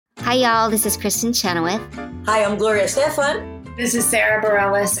Hi, y'all. This is Kristen Chenoweth. Hi, I'm Gloria Estefan. This is Sarah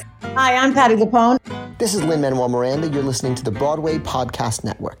Bareilles. Hi, I'm Patti LuPone. This is Lin-Manuel Miranda. You're listening to the Broadway Podcast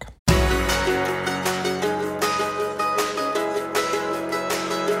Network.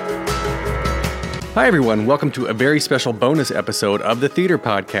 Hi, everyone. Welcome to a very special bonus episode of the Theater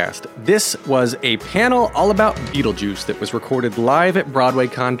Podcast. This was a panel all about Beetlejuice that was recorded live at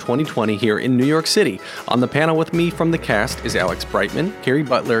BroadwayCon 2020 here in New York City. On the panel with me from the cast is Alex Brightman, Carrie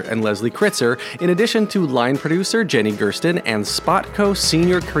Butler, and Leslie Kritzer, in addition to line producer Jenny Gersten and Spotco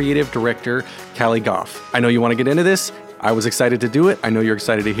Senior Creative Director Callie Goff. I know you want to get into this. I was excited to do it. I know you're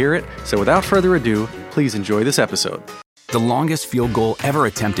excited to hear it. So without further ado, please enjoy this episode. The longest field goal ever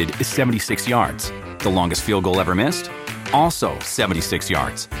attempted is 76 yards. The longest field goal ever missed? Also 76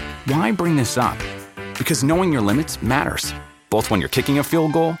 yards. Why bring this up? Because knowing your limits matters, both when you're kicking a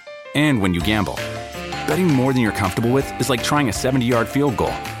field goal and when you gamble. Betting more than you're comfortable with is like trying a 70-yard field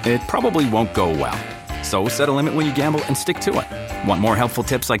goal. It probably won't go well. So set a limit when you gamble and stick to it. Want more helpful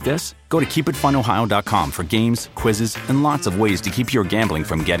tips like this? Go to keepitfunohio.com for games, quizzes, and lots of ways to keep your gambling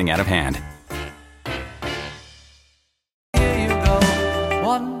from getting out of hand. Here you go.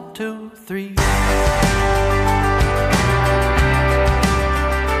 1, 2, 3.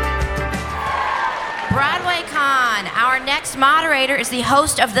 BroadwayCon. Our next moderator is the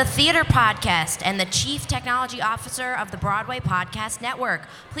host of the Theater Podcast and the Chief Technology Officer of the Broadway Podcast Network.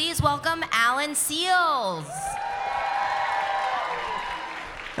 Please welcome Alan Seales.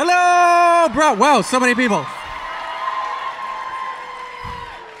 Hello, bro. Wow, so many people.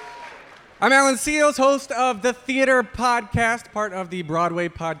 I'm Alan Seales, host of the Theater Podcast, part of the Broadway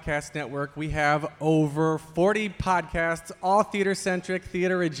Podcast Network. We have over 40 podcasts, all theater-centric,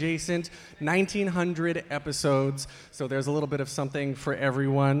 theater-adjacent, 1,900 episodes. So there's a little bit of something for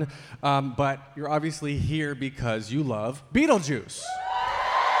everyone. But you're obviously here because you love Beetlejuice.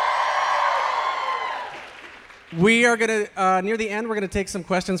 We are going to, near the end, we're going to take some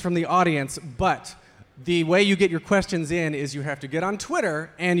questions from the audience, but the way you get your questions in is you have to get on Twitter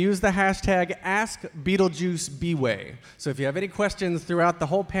and use the hashtag AskBeetlejuiceBway. So if you have any questions throughout the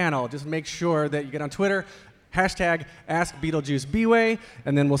whole panel, just make sure that you get on Twitter, hashtag AskBeetlejuiceBway,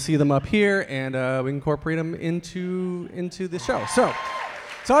 and then we'll see them up here, and we incorporate them into the show.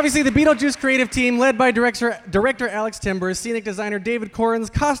 So obviously the Beetlejuice creative team, led by director Alex Timbers, scenic designer David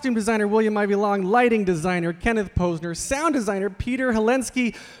Corrins, costume designer William Ivy Long, lighting designer Kenneth Posner, sound designer Peter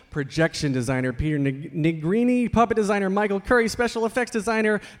Helensky, projection designer Peter Negrini, puppet designer Michael Curry, special effects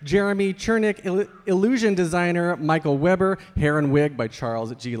designer Jeremy Chernick, illusion designer Michael Weber, hair and wig by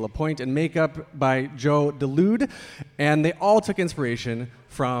Charles G. Lapointe, and makeup by Joe Delude. And they all took inspiration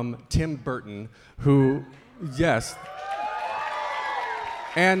from Tim Burton, who, yes...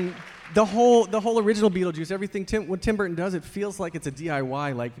 And the whole original Beetlejuice, everything when Tim Burton does, it feels like it's a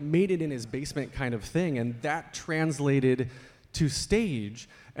DIY, like made it in his basement kind of thing, and that translated to stage,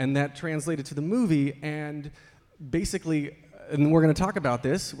 and that translated to the movie, and basically, and we're going to talk about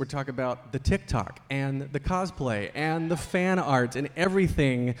this, we're talking about the TikTok, and the cosplay, and the fan art, and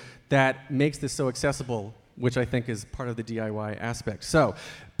everything that makes this so accessible, which I think is part of the DIY aspect. So,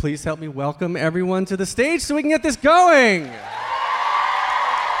 please help me welcome everyone to the stage so we can get this going!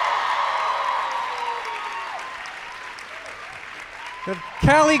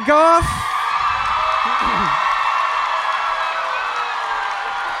 Callie Goff.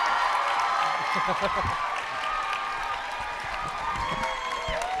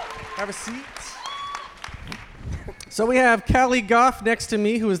 Have a seat. So we have Callie Goff next to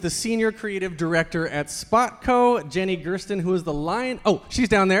me, who is the senior creative director at Spotco. Jenny Gersten, who is the line... Oh, she's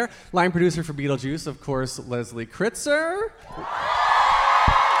down there. Line producer for Beetlejuice, of course, Leslie Kritzer.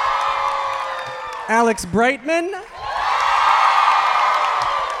 Alex Brightman.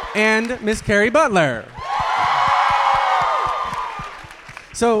 And Miss Carrie Butler.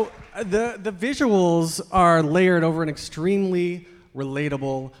 So the visuals are layered over an extremely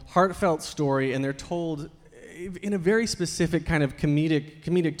relatable, heartfelt story, and they're told in a very specific kind of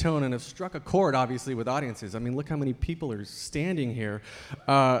comedic tone, and have struck a chord, obviously, with audiences. I mean, look how many people are standing here.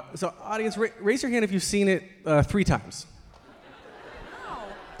 So audience, raise your hand if you've seen it 3 times. Oh.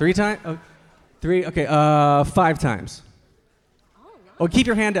 3 times? 3? Okay, 5 times. Oh, keep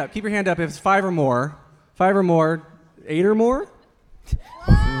your hand up. Keep your hand up if it's 5 or more. 5 or more. 8 or more?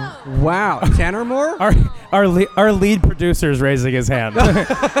 Wow. 10 or more? Our lead producer is raising his hand.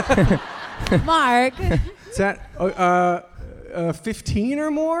 Mark. Is that 15 or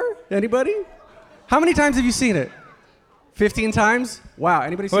more? Anybody? How many times have you seen it? 15 times? Wow.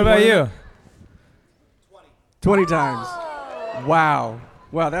 Anybody seen it? What about you? 20 times. Wow.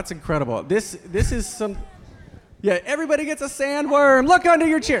 Wow, that's incredible. This is some... Yeah, everybody gets a sandworm. Look under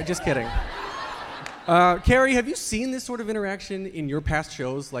your chair. Just kidding. Carrie, have you seen this sort of interaction in your past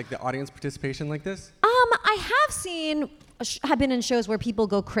shows, like the audience participation like this? I have been in shows where people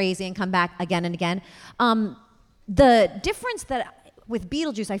go crazy and come back again and again. The difference that with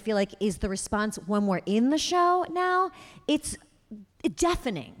Beetlejuice, I feel like, is the response when we're in the show now. It's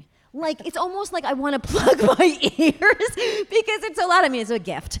deafening. Like, it's almost like I want to plug my ears because it's so loud. I mean, it's a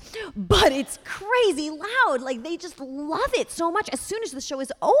gift, but it's crazy loud. Like, they just love it so much as soon as the show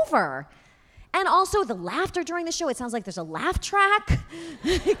is over. And also the laughter during the show, it sounds like there's a laugh track.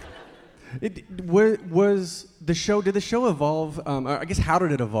 Did the show evolve, I guess, how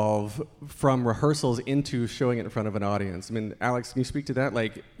did it evolve from rehearsals into showing it in front of an audience? I mean, Alex, can you speak to that?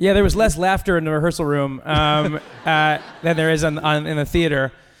 Yeah, there was less laughter in the rehearsal room than there is in the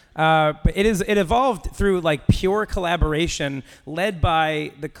theater. But it evolved through like pure collaboration, led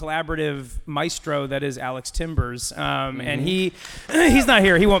by the collaborative maestro that is Alex Timbers, and he's not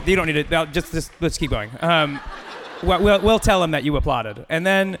here. He won't. You don't need to. Just let's keep going. We'll tell him that you applauded, and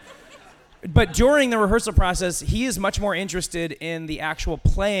then. But during the rehearsal process, he is much more interested in the actual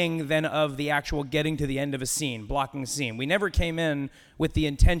playing than of the actual getting to the end of a scene, blocking a scene. We never came in with the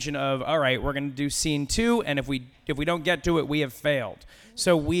intention of, all right, we're going to do scene 2, and if we don't get to it, we have failed.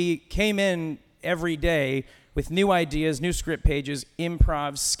 So we came in every day with new ideas, new script pages,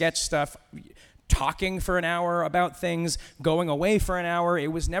 improv, sketch stuff, talking for an hour about things, going away for an hour.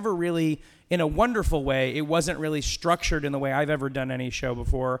 It was never really, in a wonderful way, it wasn't really structured in the way I've ever done any show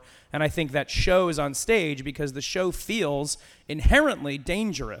before. And I think that shows on stage because the show feels inherently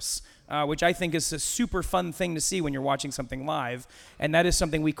dangerous, which I think is a super fun thing to see when you're watching something live. And that is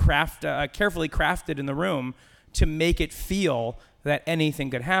something we carefully crafted in the room to make it feel that anything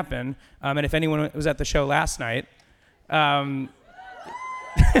could happen. And if anyone was at the show last night, well,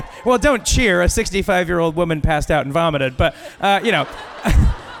 don't cheer. A 65-year-old woman passed out and vomited, but,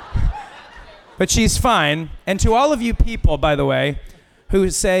 but she's fine. And to all of you people, by the way, who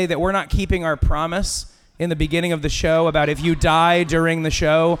say that we're not keeping our promise in the beginning of the show about if you die during the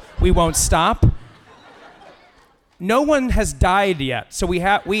show, we won't stop. No one has died yet, so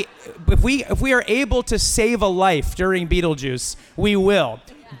if we are able to save a life during Beetlejuice, we will.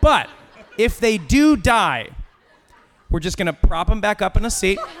 But if they do die, we're just gonna prop them back up in a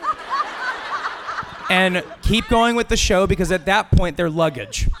seat and keep going with the show because at that point they're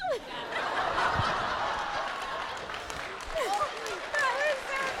luggage.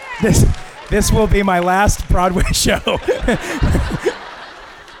 This will be my last Broadway show.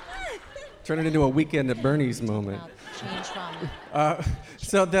 Turn it into a Weekend at Bernie's moment.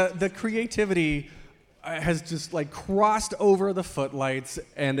 So the creativity has just like crossed over the footlights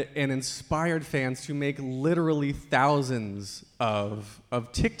and inspired fans to make literally thousands of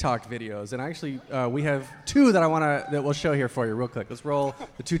TikTok videos. And actually, we have 2 that we'll show here for you real quick. Let's roll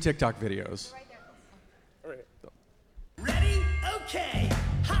the 2 TikTok videos. Ready? Okay.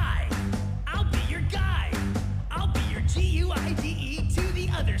 Hi, I'll be your guide. I'll be your GUIDE to the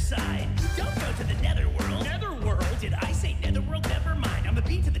other side. Don't go to the netherworld. Netherworld? Did I say netherworld? Never mind. I'm a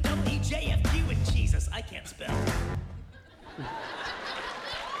B to the double E, J, F, Q, and Jesus. I can't spell.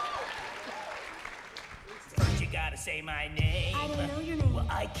 First you gotta say my name. I don't know your name. Well,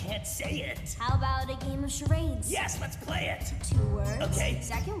 I can't say it. How about a game of charades? Yes, let's play it. 2 words. Okay.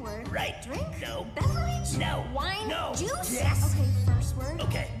 Second word. Right. Drink. No. Beverage. No. Wine. No. Juice. Yes. Okay, first word.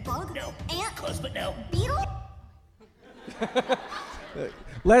 Okay. Bug. No. Ant. Close, but no. Beetle.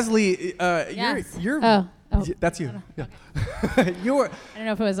 Leslie, Yes. you're Oh. That's you. Yeah. I don't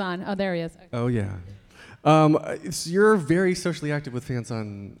know if it was on. Oh, there he is. Okay. Oh yeah. So you're very socially active with fans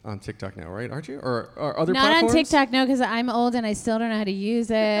on TikTok now, right? Aren't you? Or other Not platforms? on TikTok, no, because I'm old and I still don't know how to use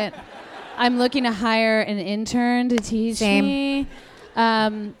it. I'm looking to hire an intern to teach me.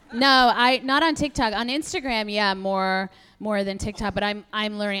 No, not on TikTok. On Instagram, yeah, more than TikTok. But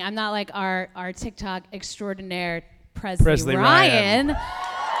I'm learning. I'm not like our TikTok extraordinaire Presley Ryan.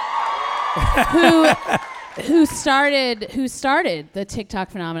 who started the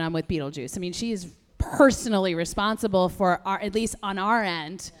TikTok phenomenon with Beetlejuice. I mean, she is personally responsible for at least on our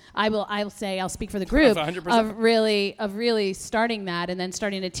end. I'll speak for the group 100%. of really starting that and then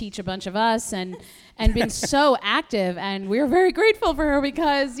starting to teach a bunch of us and been so active, and we're very grateful for her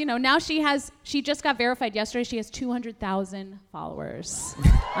because now she just got verified yesterday. She has 200,000 followers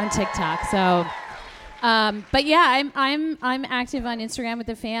on TikTok. So. But yeah, I'm active on Instagram with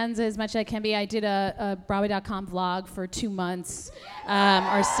the fans as much as I can be. I did a Broadway.com vlog for 2 months,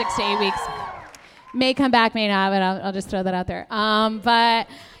 or 6 to 8 weeks. May come back, may not, but I'll just throw that out there. But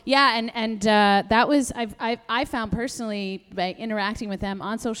yeah, and that was I found personally by interacting with them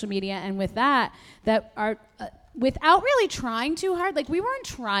on social media and with that our without really trying too hard. Like, we weren't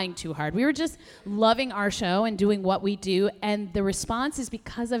trying too hard. We were just loving our show and doing what we do. And the response is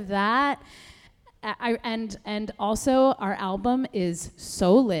because of that. And also, our album is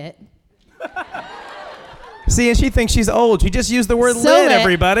so lit. See, and she thinks she's old. She just used the word So lit, lit.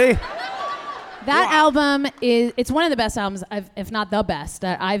 everybody. That album it's one of the best albums, if not the best,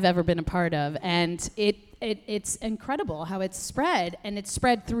 that I've ever been a part of. And it's incredible how it's spread. And it's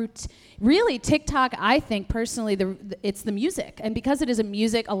spread through really TikTok. I think personally, it's the music. And because it is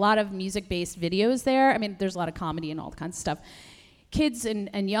a lot of music-based videos there. I mean, there's a lot of comedy and all kinds of stuff. Kids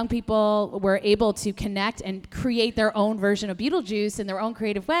and young people were able to connect and create their own version of Beetlejuice in their own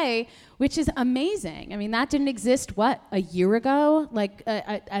creative way, which is amazing. I mean, that didn't exist, a year ago? Like,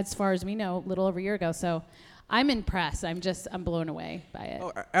 as far as we know, a little over a year ago. So I'm impressed. I'm blown away by it.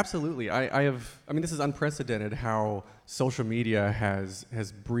 Oh, absolutely. I mean, this is unprecedented how social media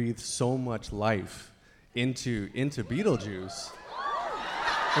has breathed so much life into Beetlejuice.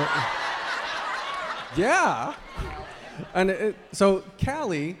 Yeah. And so,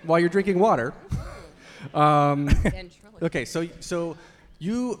 Callie, while you're drinking water, okay, so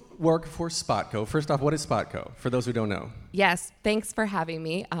you work for Spotco. First off, what is Spotco, for those who don't know? Yes, thanks for having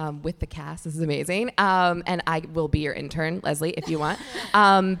me with the cast. This is amazing. And I will be your intern, Leslie, if you want.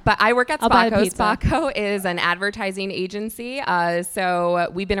 But I work at I'll buy a Spotco. pizza. Spotco is an advertising agency. So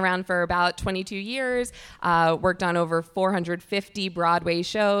we've been around for about 22 years, worked on over 450 Broadway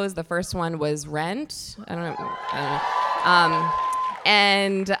shows. The first one was Rent. I don't know.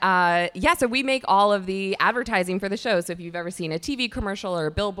 So we make all of the advertising for the show. So if you've ever seen a TV commercial or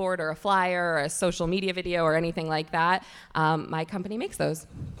a billboard or a flyer or a social media video or anything like that, my company makes those.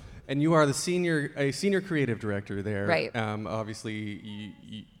 And you are a senior creative director there. Right.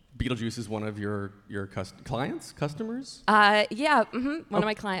 Obviously, Beetlejuice is one of your clients, customers? One of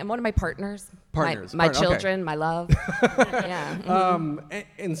my clients, one of my partners. Partners. My children, my love. Yeah. Mm-hmm.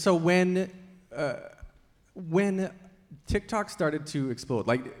 And so when TikTok started to explode,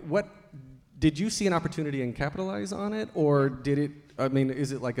 what did you see an opportunity and capitalize on it, or did it? I mean,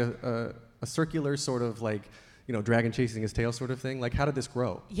 is it like a circular sort of dragon chasing his tail sort of thing? Like, how did this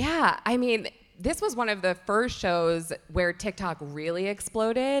grow? Yeah, I mean, this was one of the first shows where TikTok really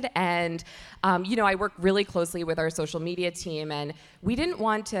exploded. And, I work really closely with our social media team, and we didn't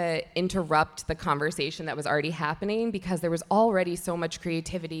want to interrupt the conversation that was already happening because there was already so much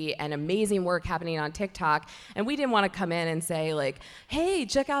creativity and amazing work happening on TikTok. And we didn't want to come in and say, hey,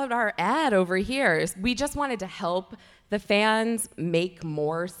 check out our ad over here. We just wanted to help the fans make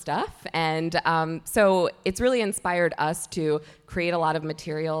more stuff. And so it's really inspired us to create a lot of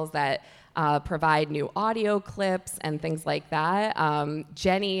materials that provide new audio clips and things like that.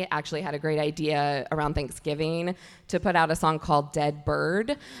 Jenny actually had a great idea around Thanksgiving to put out a song called Dead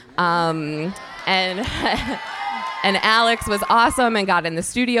Bird. And Alex was awesome and got in the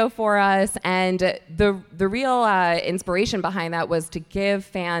studio for us. And the real inspiration behind that was to give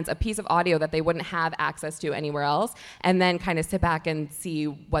fans a piece of audio that they wouldn't have access to anywhere else, and then kind of sit back and see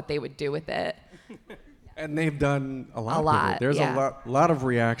what they would do with it. And they've done a lot. lot, with it. There's yeah. a lot of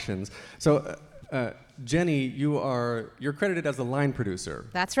reactions. So, Jenny, you're credited as the line producer.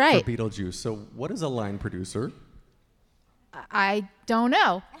 That's right. For Beetlejuice. So, what is a line producer? I don't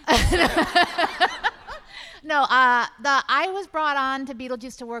know. No, I was brought on to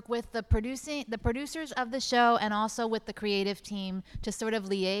Beetlejuice to work with the producers of the show, and also with the creative team to sort of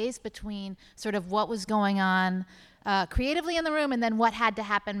liaise between sort of what was going on creatively in the room and then what had to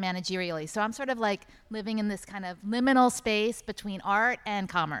happen managerially. So I'm sort of like living in this kind of liminal space between art and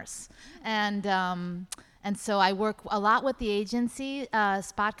commerce. And so I work a lot with the agency,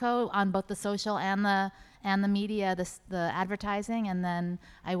 Spotco, on both the social and the media, the advertising, and then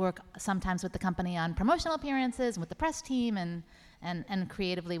I work sometimes with the company on promotional appearances, with the press team, and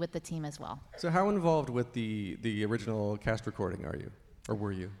creatively with the team as well. So how involved with the original cast recording are you, or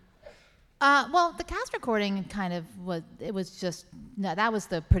were you? Well, the cast recording kind of that was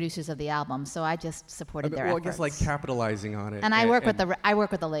the producers of the album, so I just supported their efforts. I guess like capitalizing on it. And I work with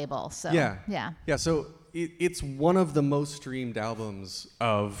the label, so yeah. So it's one of the most streamed albums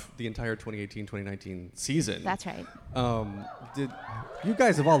of the entire 2018-2019 season. That's right. You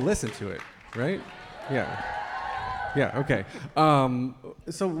guys have all listened to it, right? Yeah. Okay.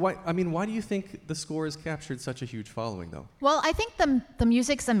 So why do you think the score has captured such a huge following, though? Well, I think the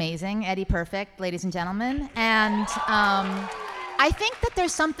music's amazing, Eddie Perfect, ladies and gentlemen, and I think that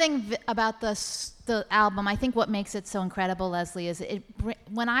there's something about the album. I think what makes it so incredible, Leslie, is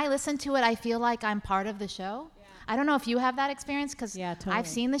when I listen to it, I feel like I'm part of the show. Yeah. I don't know if you have that experience, because totally. I've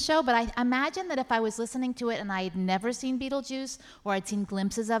seen the show, but I imagine that if I was listening to it and I had never seen Beetlejuice, or I'd seen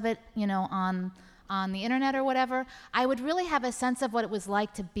glimpses of it, on on the internet or whatever, I would really have a sense of what it was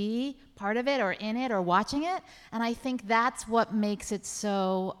like to be part of it or in it or watching it. And I think that's what makes it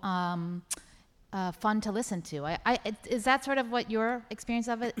so fun to listen to. Is that sort of what your experience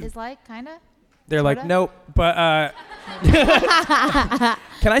of it is like, kind of? They're like, nope. But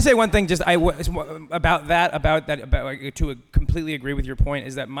can I say one thing? Just to completely agree with your point,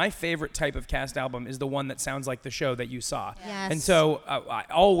 is that my favorite type of cast album is the one that sounds like the show that you saw. Yes. And so I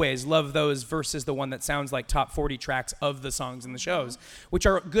always love those versus the one that sounds like top 40 tracks of the songs in the shows, which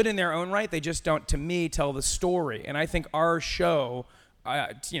are good in their own right. They just don't, to me, tell the story. And I think our show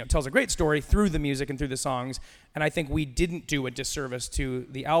tells a great story through the music and through the songs, and I think we didn't do a disservice to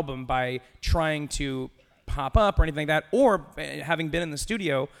the album by trying to pop up or anything like that, or having been in the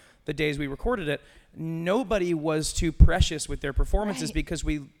studio the days we recorded it, nobody was too precious with their performances because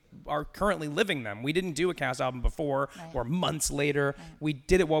we are currently living them. We didn't do a cast album before or months later. We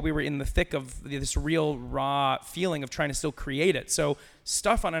did it while we were in the thick of this real raw feeling of trying to still create it. So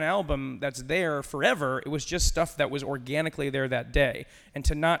stuff on an album that's there forever, it was just stuff that was organically there that day. And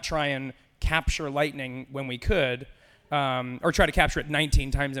to not try and capture lightning when we could, or try to capture it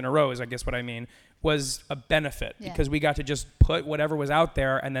 19 times in a row is I guess what I mean, was a benefit because we got to just put whatever was out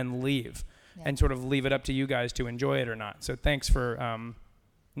there and then leave and sort of leave it up to you guys to enjoy it or not. So thanks for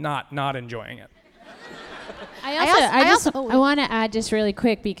not enjoying it. I want to add just really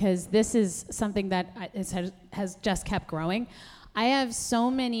quick because this is something that has just kept growing. I have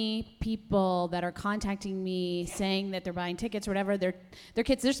so many people that are contacting me saying that they're buying tickets or whatever. Their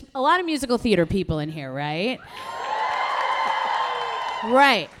kids. There's a lot of musical theater people in here, right?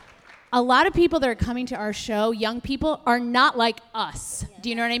 Right. A lot of people that are coming to our show, young people, are not like us. Do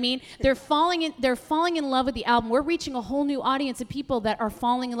you know what I mean? They're falling in love with the album. We're reaching a whole new audience of people that are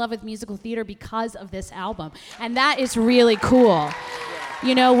falling in love with musical theater because of this album, and that is really cool.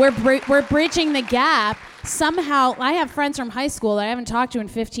 You know, we're bridging the gap. Somehow, I have friends from high school that I haven't talked to in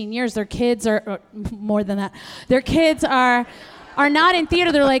 15 years. Their kids are more than that. Their kids are not in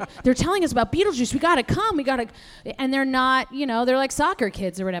theater. They're telling us about Beetlejuice. We gotta come. And they're not, they're like soccer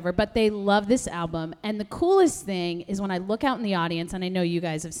kids or whatever, but they love this album. And the coolest thing is when I look out in the audience, and I know you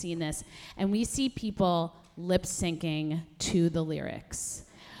guys have seen this, and we see people lip syncing to the lyrics.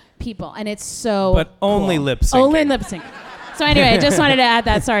 And it's so But only cool. lip syncing. Only lip syncing. So anyway, I just wanted to add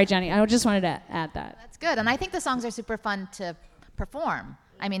that. Sorry, Jenny. I just wanted to add that. That's good. And I think the songs are super fun to perform.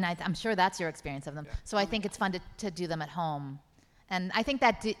 I mean, I'm sure that's your experience of them. So I think it's fun to do them at home. And I think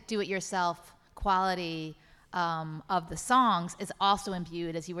that do-it-yourself quality of the songs is also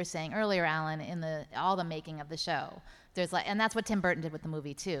imbued, as you were saying earlier, Alan, in all the making of the show. And that's what Tim Burton did with the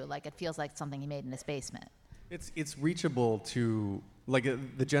movie too. Like it feels like something he made in his basement. It's reachable to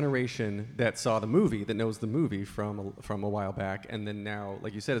the generation that saw the movie, that knows the movie from a while back, and then now,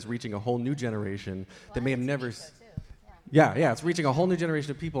 like you said, it's reaching a whole new generation that may have never. Yeah, it's reaching a whole new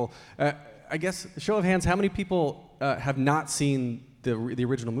generation of people. I guess, show of hands, how many people have not seen the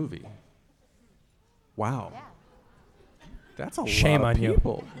original movie? Wow. Yeah. That's a Shame lot of on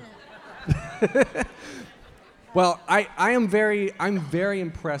people. Well, I'm very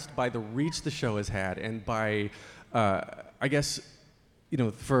impressed by the reach the show has had, and by, I guess,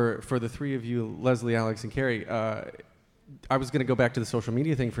 for the three of you, Leslie, Alex, and Carrie, I was going to go back to the social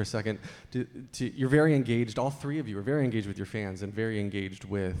media thing for a second. You're very engaged. All three of you are very engaged with your fans and very engaged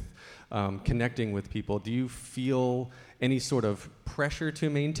with connecting with people. Do you feel any sort of pressure to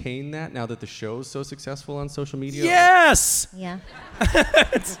maintain that now that the show's so successful on social media? Yes! Yeah.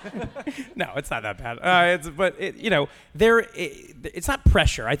 No, it's not that bad. It's not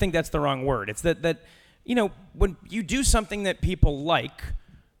pressure. I think that's the wrong word. It's that when you do something that people like,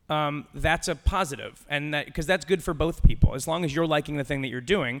 that's a positive, and because that's good for both people. As long as you're liking the thing that you're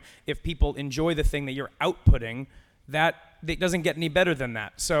doing, if people enjoy the thing that you're outputting, it doesn't get any better than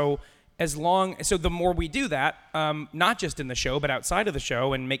that. So the more we do that, not just in the show but outside of the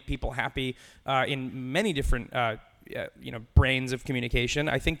show, and make people happy in many different brains of communication,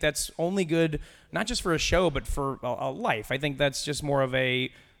 I think that's only good, not just for a show but for a life. I think that's just more of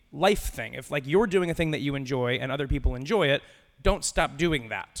a life thing. If you're doing a thing that you enjoy and other people enjoy it, don't stop doing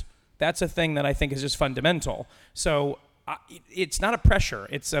that. That's a thing that I think is just fundamental. So it's not a pressure.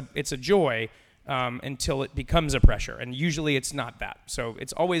 It's a joy until it becomes a pressure, and usually it's not that. So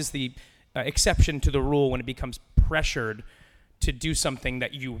it's always the exception to the rule when it becomes pressured to do something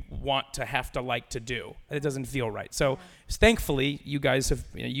that you want to have to like to do. It doesn't feel right. So thankfully, you guys have,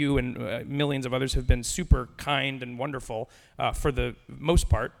 you and millions of others have been super kind and wonderful for the most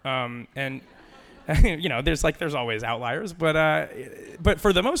part. And There's always outliers, but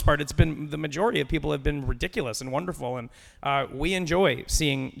for the most part, it's been the majority of people have been ridiculous and wonderful, and we enjoy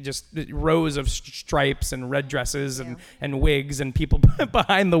seeing just rows of stripes and red dresses and wigs and people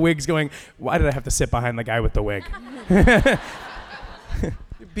behind the wigs going, "Why did I have to sit behind the guy with the wig?"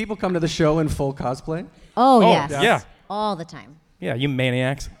 People come to the show in full cosplay? Oh, yes. Yeah. All the time. Yeah, you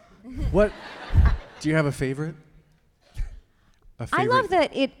maniacs. What? Do you have a favorite? I love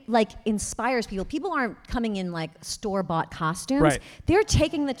that it inspires people. People aren't coming in like store-bought costumes. Right. They're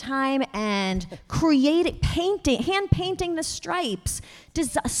taking the time and hand painting the stripes,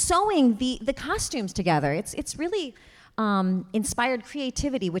 sewing the costumes together. It's really inspired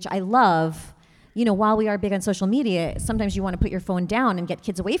creativity, which I love. While we are big on social media, sometimes you want to put your phone down and get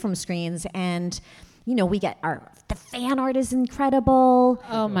kids away from screens, and we get the fan art is incredible.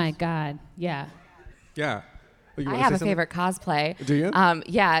 Oh my God, yeah. Yeah. I have a favorite cosplay. Do you?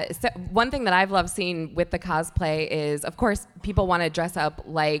 Yeah. So one thing that I've loved seeing with the cosplay is, of course, people want to dress up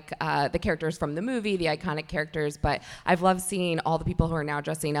like the characters from the movie, the iconic characters, but I've loved seeing all the people who are now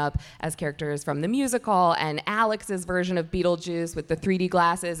dressing up as characters from the musical, and Alex's version of Beetlejuice with the 3D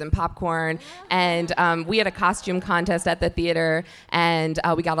glasses and popcorn. And we had a costume contest at the theater, and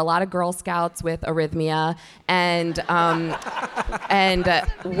we got a lot of Girl Scouts with Arrhythmia, and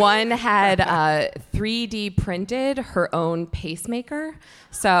one had 3D printed her own pacemaker.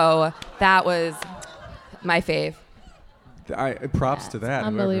 So that was my fave. Props to that.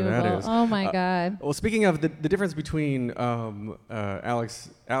 Unbelievable. That is. Oh my God. Well, speaking of the difference between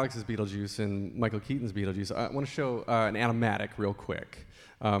Alex's Beetlejuice and Michael Keaton's Beetlejuice, I want to show an animatic real quick.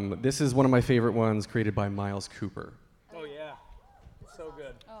 This is one of my favorite ones, created by Miles Cooper. Oh yeah, so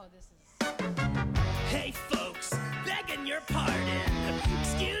good. Oh, this is. Hey folks, begging your pardon.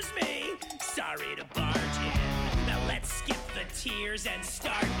 Excuse me, sorry to barge in. Now let's skip the tears and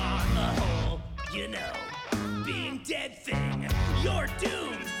start on the whole, being dead thing. You're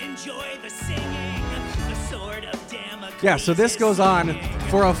doomed. Enjoy the singing. The sword of Damocles. Yeah, so this goes on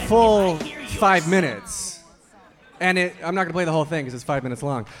for a full 5 minutes. And I'm not going to play the whole thing because it's 5 minutes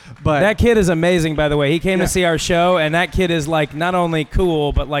long. But that kid is amazing, by the way. He came to see our show, and that kid is not only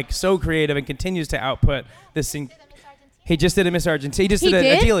cool, but so creative and continues to output this thing. He just did a Miss Argentina. He just did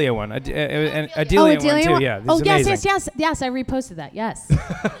a Adelia one. Adelia one too. Yeah. Oh yes. I reposted that. Yes.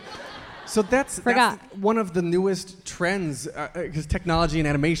 So that's one of the newest trends, because technology and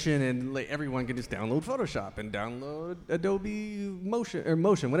animation, and everyone can just download Photoshop and download Adobe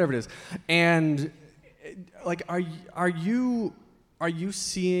Motion, whatever it is. And are you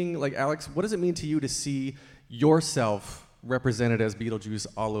seeing, Alex, what does it mean to you to see yourself represented as Beetlejuice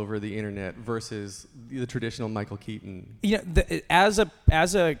all over the internet versus the traditional Michael Keaton? As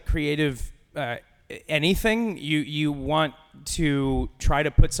a creative anything, you want to try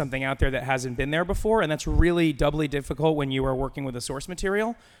to put something out there that hasn't been there before, and that's really doubly difficult when you are working with a source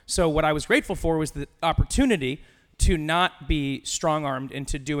material. So what I was grateful for was the opportunity to not be strong-armed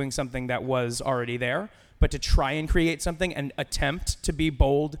into doing something that was already there, but to try and create something and attempt to be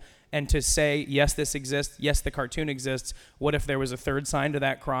bold and to say, yes, this exists, yes, the cartoon exists, what if there was a third sign to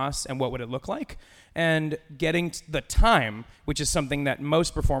that cross, and what would it look like? And getting the time, which is something that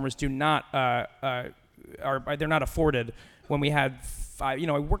most performers do not, they're not afforded. When we had I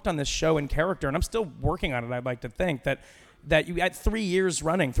worked on this show in character, and I'm still working on it, I'd like to think, that you had 3 years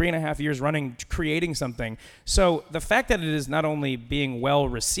running, 3.5 years running, creating something. So the fact that it is not only being well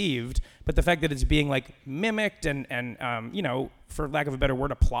received, but the fact that it's being mimicked and for lack of a better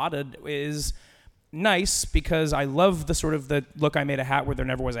word, applauded is nice, because I love the sort of the look, I made a hat where there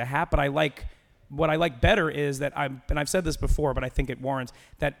never was a hat, but what I like better is that and I've said this before, but I think it warrants,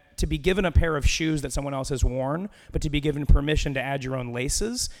 that to be given a pair of shoes that someone else has worn, but to be given permission to add your own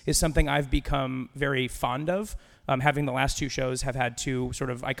laces is something I've become very fond of. Having the last two shows have had two sort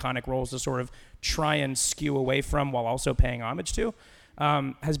of iconic roles to sort of try and skew away from while also paying homage to,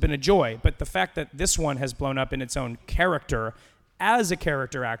 has been a joy. But the fact that this one has blown up in its own character, as a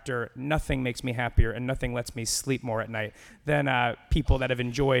character actor, nothing makes me happier and nothing lets me sleep more at night than people that have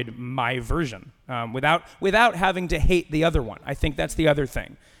enjoyed my version without having to hate the other one. I think that's the other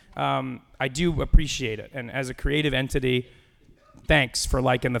thing. I do appreciate it, and as a creative entity, thanks for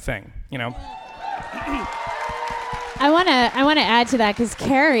liking the thing. I want to add to that, because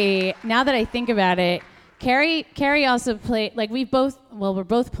Carrie, now that I think about it, Carrie also played, we're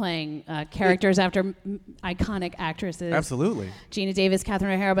both playing characters after iconic actresses. Absolutely. Gina Davis,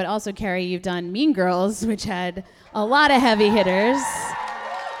 Catherine O'Hara, but also Carrie, you've done Mean Girls, which had a lot of heavy hitters.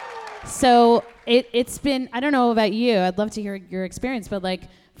 So it's been, I don't know about you, I'd love to hear your experience, but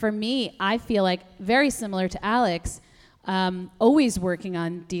for me, I feel very similar to Alex, always working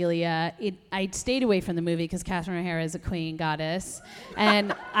on Delia. I stayed away from the movie because Catherine O'Hara is a queen goddess,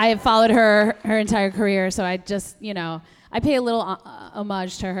 and I have followed her entire career. So I just, I pay a little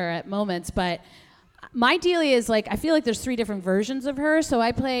homage to her at moments, but. My Delia is I feel like there's 3 different versions of her. So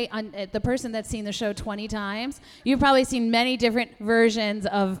I play the person that's seen the show 20 times. You've probably seen many different versions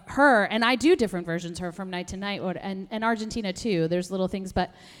of her. And I do different versions of her from night to night, and Argentina too. There's little things,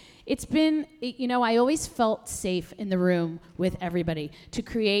 but it's been, I always felt safe in the room with everybody to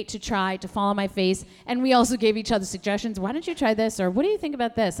create, to try, to fall on my face. And we also gave each other suggestions. Why don't you try this? Or what do you think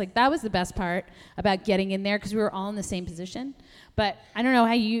about this? That was the best part about getting in there because we were all in the same position. But I don't know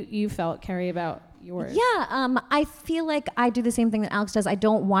how you felt, Carrie, about yours. Yeah, I feel like I do the same thing that Alex does. I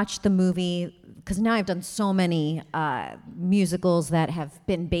don't watch the movie because now I've done so many musicals that have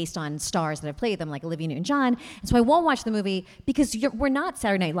been based on stars that have played them, like Olivia Newton-John. And so I won't watch the movie because we're not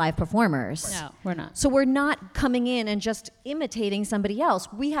Saturday Night Live performers. No, we're not. So we're not coming in and just imitating somebody else.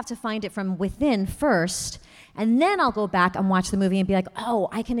 We have to find it from within first. And then I'll go back and watch the movie and be like, oh,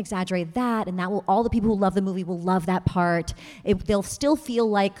 I can exaggerate that. And all the people who love the movie will love that part. They'll still feel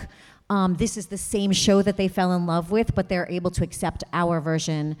like this is the same show that they fell in love with, but they're able to accept our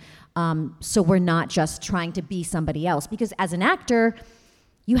version. So we're not just trying to be somebody else. Because as an actor,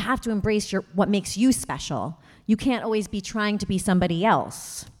 you have to embrace what makes you special. You can't always be trying to be somebody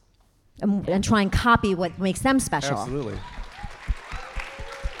else and try and copy what makes them special. Absolutely.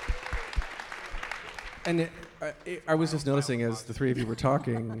 And I was just noticing as the 3 of you were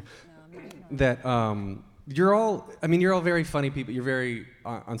talking that you're all very funny people. You're very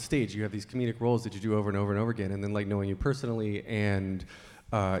on stage. You have these comedic roles that you do over and over and over again. And then knowing you personally and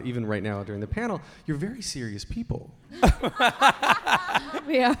even right now during the panel, you're very serious people.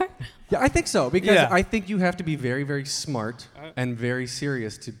 We are? Yeah, I think so. Because I think you have to be very, very smart and very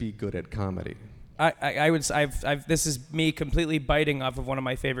serious to be good at comedy. This is me completely biting off of one of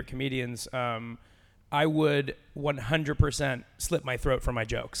my favorite comedians. I would 100% slit my throat for my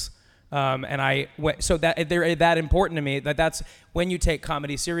jokes. So they're that important to me that's when you take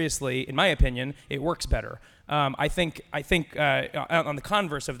comedy seriously, in my opinion, it works better. I think on the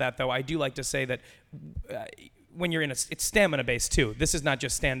converse of that, though, I do like to say that when you're it's stamina based too. This is not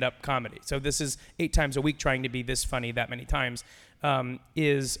just stand-up comedy. So this is 8 times a week trying to be this funny that many times,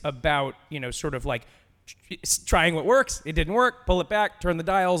 is about, sort of trying what works, it didn't work, pull it back, turn the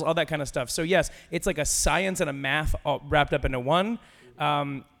dials, all that kind of stuff. So yes, it's like a science and a math all wrapped up into one,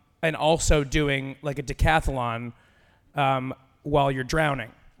 and also doing a decathlon while you're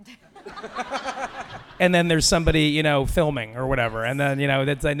drowning. And then there's somebody, filming or whatever, and then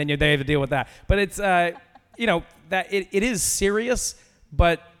and then they have to deal with that. But it's that it is serious,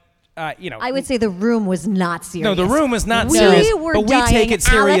 but. I would say the room was not serious. No, the room was not serious, but we take it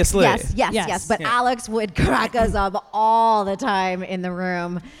seriously. Yes. But Alex would crack us up all the time in the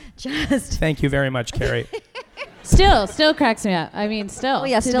room. Thank you very much, Carrie. Still cracks me up. I mean, still. Oh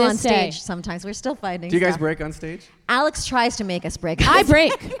yeah, still on stage day. Sometimes. We're still fighting. Do you guys break on stage? Alex tries to make us break. I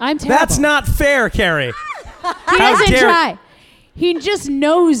break. I'm terrible. That's not fair, Carrie. He doesn't try. He just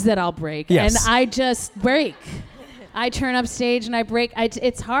knows that I'll break, and I just break. I turn up stage and I break.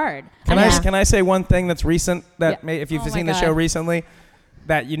 It's hard. Can I say one thing that's recent that if you've seen the show recently,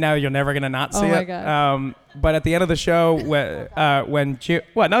 that you're never gonna not see it. Oh my God. But at the end of the show, when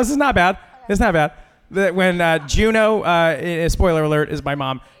no, this is not bad. It's not bad. When Juno, spoiler alert, is my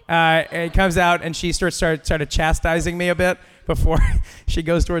mom. It comes out and she started chastising me a bit before she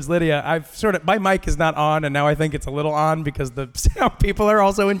goes towards Lydia. My mic is not on, and now I think it's a little on because the sound people are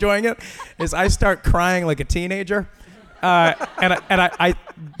also enjoying it. I start crying like a teenager. And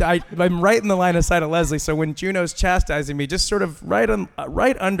I'm right in the line of sight of Leslie. So when Juno's chastising me, just sort of right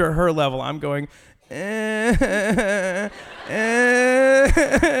under her level, I'm going, and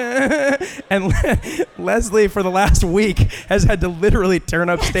Leslie for the last week has had to literally turn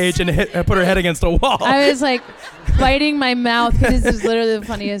up stage and put her head against a wall. I was biting my mouth because this is literally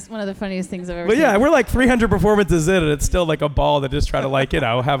one of the funniest things I've ever seen. But yeah, we're 300 performances in, and it's still a ball to just try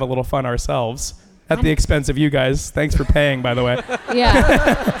to have a little fun ourselves. At the expense of you guys. Thanks for paying, by the way.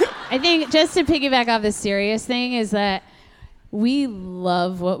 Yeah. I think just to piggyback off the serious thing is that we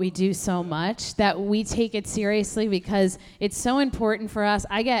love what we do so much that we take it seriously because it's so important for us.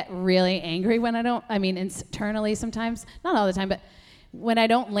 I get really angry when internally sometimes, not all the time, but when I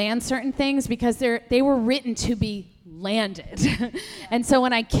don't land certain things because they were written to be landed. And so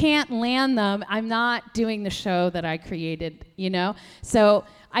when I can't land them, I'm not doing the show that I created, So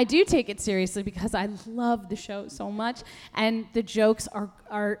I do take it seriously because I love the show so much, and the jokes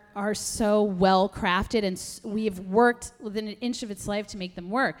are so well crafted, and we have worked within an inch of its life to make them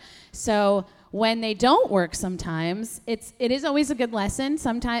work. So when they don't work sometimes, it is always a good lesson.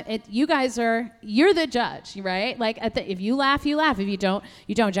 Sometimes you're the judge, right? Like if you laugh, you laugh. If you don't,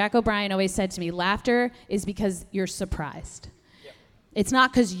 you don't. Jack O'Brien always said to me, laughter is because you're surprised. Yep. It's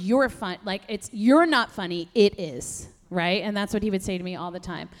not because you're fun. Like you're not funny, it is, right? And that's what he would say to me all the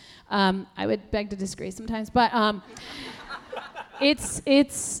time. I would beg to disagree sometimes, but it's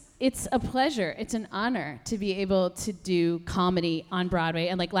a pleasure. It's an honor to be able to do comedy on Broadway.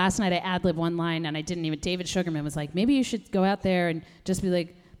 And like last night I ad-libbed one line and David Sugarman was like, maybe you should go out there and just be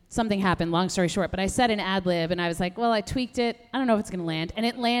like, something happened, long story short. But I said an ad-lib and I was like, well, I tweaked it. I don't know if it's gonna land. And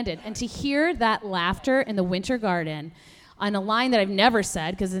it landed. And to hear that laughter in the Winter Garden on a line that I've never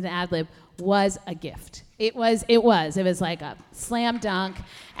said because it's an ad-lib was a gift. It was like a slam dunk.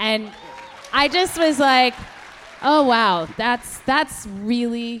 And I just was like, oh wow, that's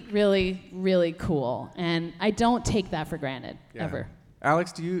really, really, really cool, and I don't take that for granted ever.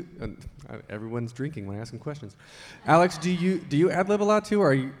 Alex, do you? Everyone's drinking when I ask them questions. Alex, do you ad lib a lot too, or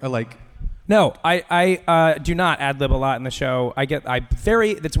are you like? No, I do not ad lib a lot in the show.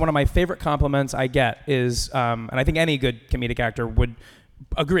 That's one of my favorite compliments I get is, and I think any good comedic actor would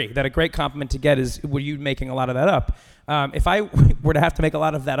agree that a great compliment to get is, were you making a lot of that up? If I were to have to make a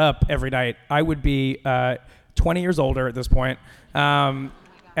lot of that up every night, I would be 20 years older at this point, and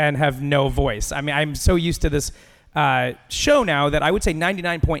have no voice. I mean, I'm so used to this show now that I would say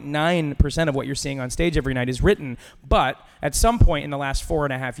 99.9% of what you're seeing on stage every night is written. But at some point in the last 4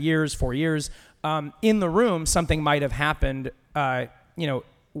 years, in the room, something might have happened,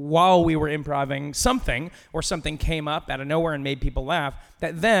 while we were improvising something, or something came up out of nowhere and made people laugh,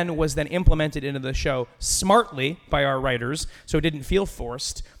 that then was implemented into the show smartly by our writers, so it didn't feel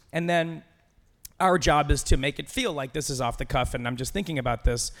forced. And then our job is to make it feel like this is off the cuff and I'm just thinking about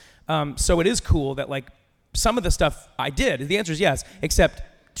this. So it is cool that like some of the stuff I did, the answer is yes, except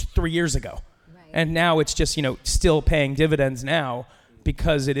 3 years ago. Right. And now it's just, still paying dividends now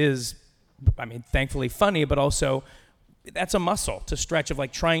because it is, thankfully funny, but also that's a muscle to stretch of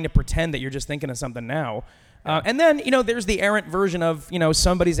like trying to pretend that you're just thinking of something now. And then, there's the errant version of,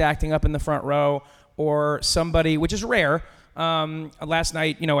 somebody's acting up in the front row or somebody, which is rare. Last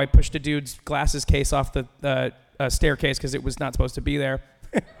night, I pushed a dude's glasses case off the staircase because it was not supposed to be there.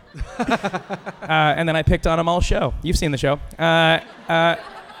 And then I picked on him all show. You've seen the show.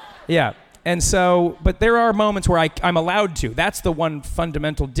 Yeah. And so, but there are moments where I'm allowed to. That's the one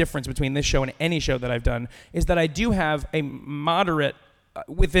fundamental difference between this show and any show that I've done, is that I do have a moderate,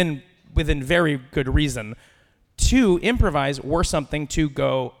 within very good reason, to improvise were something to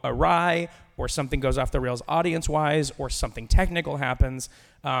go awry, or something goes off the rails audience-wise, or something technical happens.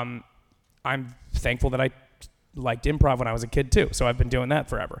 I'm thankful that I liked improv when I was a kid too, so I've been doing that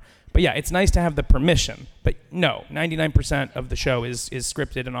forever. But yeah, it's nice to have the permission. But no, 99% of the show is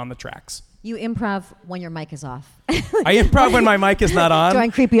scripted and on the tracks. You improv when your mic is off. I improv when my mic is not on.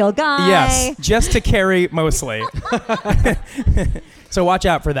 Doing creepy old guy. Yes, just to carry mostly. So watch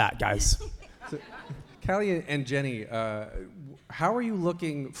out for that, guys. So, Callie and Jenny, how are you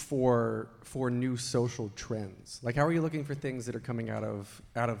looking for new social trends? Like, how are you looking for things that are coming out of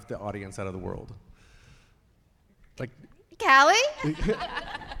the audience, out of the world? Like, Callie?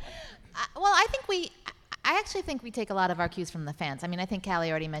 Well, I actually think we take a lot of our cues from the fans. I think Callie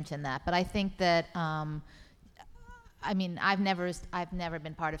already mentioned that, but I think that, I've never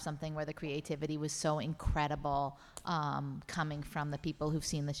been part of something where the creativity was so incredible, coming from the people who've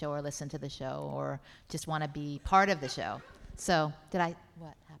seen the show or listened to the show or just want to be part of the show. So, what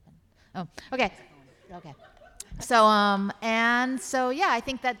happened? Oh, okay. So, yeah, I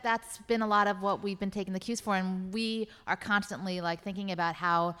think that's been a lot of what we've been taking the cues for, and we are constantly like thinking about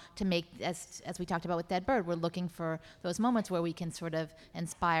how to make, as we talked about with Dead Bird, we're looking for those moments where we can sort of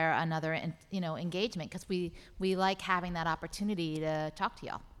inspire another, engagement, because we like having that opportunity to talk to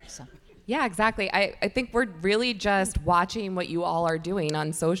y'all. So. Yeah, exactly. I think we're really just watching what you all are doing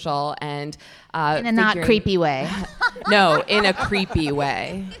on social and in a not creepy way. No, in a creepy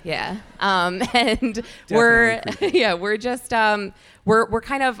way. Yeah. And we're just we're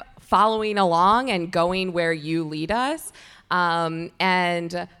kind of following along and going where you lead us.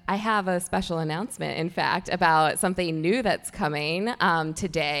 And I have a special announcement, in fact, about something new that's coming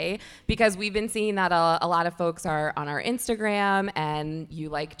today, because we've been seeing that a lot of folks are on our Instagram and you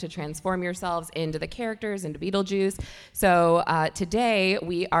like to transform yourselves into the characters, into Beetlejuice. So today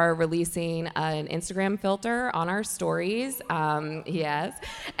we are releasing an Instagram filter on our stories. Yes.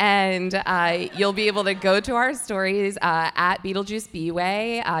 And you'll be able to go to our stories at Beetlejuice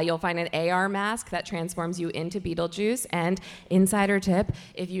Bway. You'll find an AR mask that transforms you into Beetlejuice. And insider tip,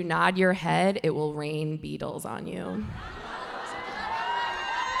 if you nod your head, it will rain beetles on you.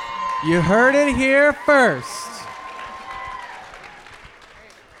 You heard it here first.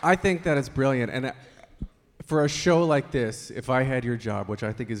 I think that is brilliant. And for a show like this, if I had your job, which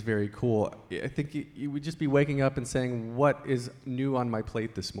I think is very cool, I think you would just be waking up and saying, what is new on my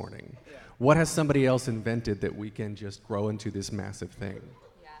plate this morning? Yeah. What has somebody else invented that we can just grow into this massive thing?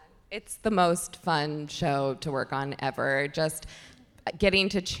 Yeah, it's the most fun show to work on ever. Just getting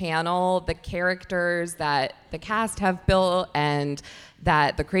to channel the characters that the cast have built and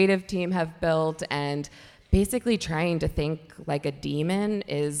that the creative team have built, and basically trying to think like a demon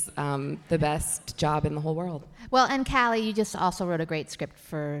is the best job in the whole world. Well, and Callie, you just also wrote a great script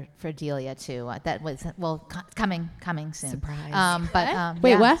for Delia too. That was coming soon. Surprise.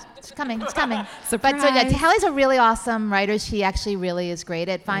 Wait, yeah, what? It's coming. Surprise. But Callie's a really awesome writer. She actually really is great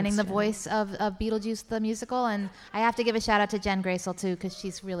at finding the voice of Beetlejuice the musical, and I have to give a shout out to Jen Gracel too, because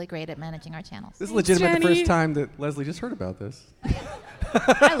she's really great at managing our channels. This is legitimately the first time that Leslie just heard about this.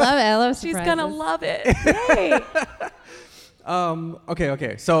 I love it. I love surprises. She's gonna love it. Yay.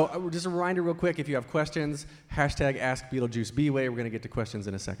 Okay. So just a reminder real quick, if you have questions, hashtag AskBeetlejuiceBway. We're going to get to questions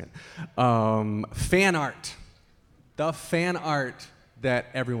in a second. Fan art. The fan art that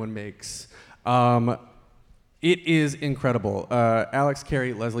everyone makes. It is incredible. Alex,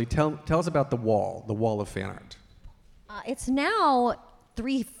 Carrie, Leslie, tell us about the wall of fan art. It's now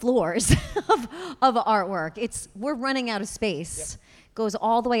 3 floors of artwork. We're running out of space. Yep. Goes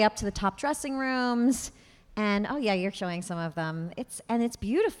all the way up to the top dressing rooms. And you're showing some of them. It's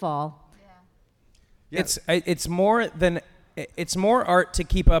beautiful. Yeah. It's more art to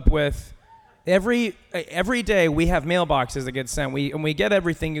keep up with. Every day we have mailboxes that get sent. We get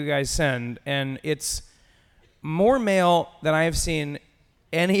everything you guys send, and it's more mail than I have seen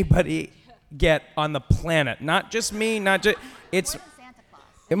anybody get on the planet. Not just me. It's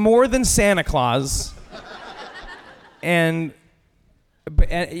more than Santa Claus. And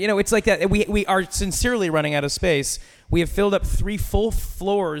it's like that. We are sincerely running out of space. We have filled up 3 full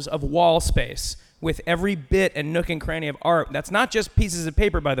floors of wall space with every bit and nook and cranny of art. That's not just pieces of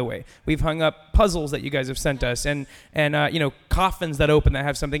paper, by the way. We've hung up puzzles that you guys have sent us, and coffins that open that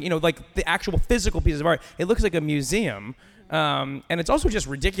have something. Like the actual physical pieces of art. It looks like a museum. And it's also just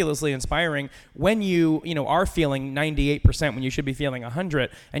ridiculously inspiring when you are feeling 98% when you should be feeling 100,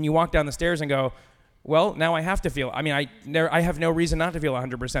 and you walk down the stairs and go, well, now I have to feel. I mean, I have no reason not to feel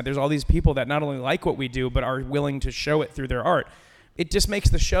 100%. There's all these people that not only like what we do, but are willing to show it through their art. It just makes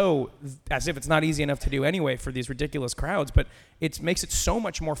the show as if it's not easy enough to do anyway for these ridiculous crowds, but it makes it so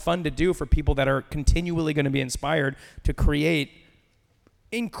much more fun to do for people that are continually going to be inspired to create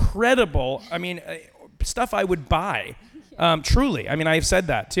incredible, stuff I would buy. Truly. I've said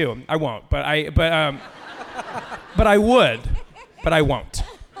that too. I won't, but I would, but I won't.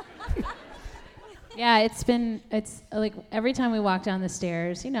 Yeah, it's like every time we walk down the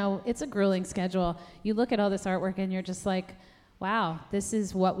stairs, it's a grueling schedule. You look at all this artwork and you're just like, wow, this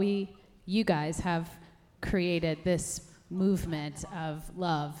is what you guys have created, this movement of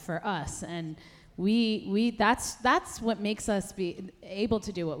love for us. And that's what makes us be able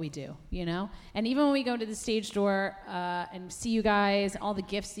to do what we do, And even when we go to the stage door and see you guys, all the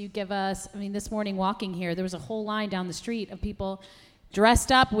gifts you give us. This morning walking here, there was a whole line down the street of people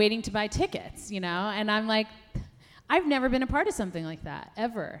dressed up waiting to buy tickets, and I'm like, I've never been a part of something like that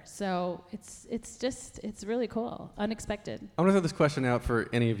ever. So it's really cool, unexpected. I'm gonna throw this question out for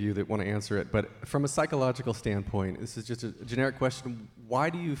any of you that want to answer it, but from a psychological standpoint, this is just a generic question. Why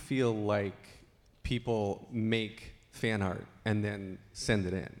do you feel like people make fan art and then send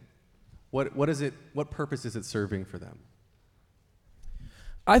it in? What is it? What purpose is it serving for them?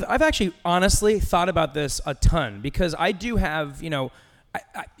 I've actually honestly thought about this a ton, because I do have,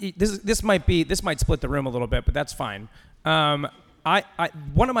 this might split the room a little bit, but that's fine. One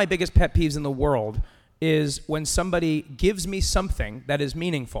of my biggest pet peeves in the world is when somebody gives me something that is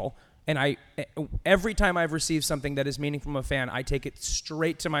meaningful, and every time I've received something that is meaningful from a fan, I take it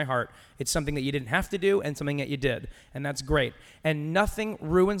straight to my heart. It's something that you didn't have to do and something that you did, and that's great. And nothing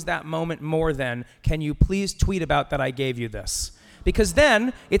ruins that moment more than, can you please tweet about that I gave you this? Because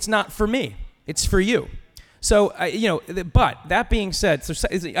then it's not for me, it's for you. So, but that being said,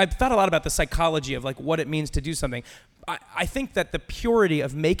 I've thought a lot about the psychology of like what it means to do something. I think that the purity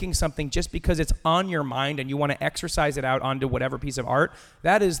of making something just because it's on your mind and you want to exercise it out onto whatever piece of art,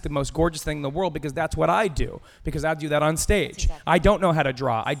 that is the most gorgeous thing in the world, because that's what I do, because I do that on stage. Exactly. I don't know how to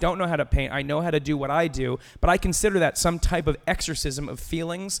draw. I don't know how to paint. I know how to do what I do, but I consider that some type of exorcism of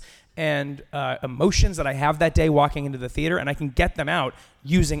feelings and emotions that I have that day walking into the theater, and I can get them out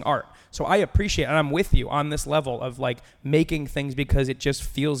using art. So I appreciate, and I'm with you on this level of like making things because it just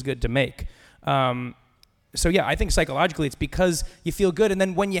feels good to make. So yeah, I think psychologically it's because you feel good, and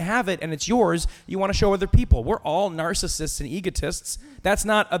then when you have it and it's yours, you want to show other people. We're all narcissists and egotists. That's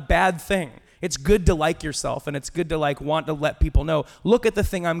not a bad thing. It's good to like yourself, and it's good to like want to let people know, look at the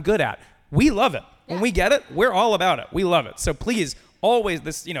thing I'm good at. We love it. When we get it, we're all about it. We love it. So please, always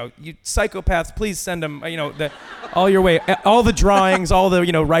this, you psychopaths, please send them, all your way, all the drawings, all the,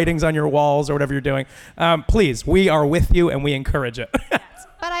 writings on your walls or whatever you're doing. Please, we are with you and we encourage it.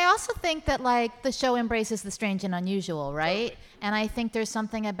 But I also think that like the show embraces the strange and unusual, right? And I think there's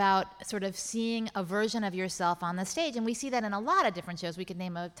something about sort of seeing a version of yourself on the stage, and we see that in a lot of different shows. We could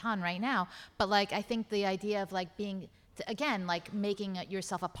name a ton right now, but like I think the idea of like being, again, like making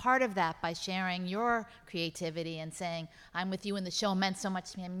yourself a part of that by sharing your creativity and saying, I'm with you, and the show meant so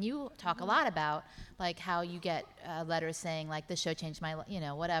much to me. I mean, you talk a lot about like how you get letters saying like the show changed my,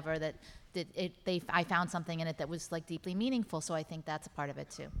 whatever, that I found something in it that was like deeply meaningful. So I think that's a part of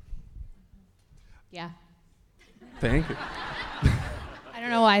it too. Yeah. Thank you. I don't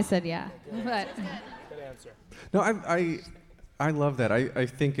know why I said yeah, but. Good answer. No, I love that. I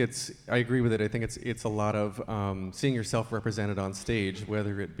think I agree with it. I think it's a lot of seeing yourself represented on stage,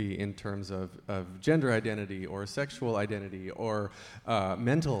 whether it be in terms of gender identity or sexual identity or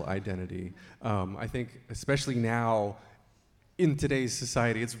mental identity. I think especially now in today's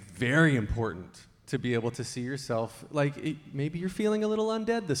society, it's very important to be able to see yourself, like maybe you're feeling a little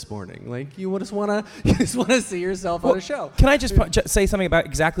undead this morning. Like you just want to see yourself on a show. Can I just say something about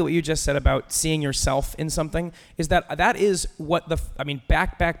exactly what you just said about seeing yourself in something? Is that is what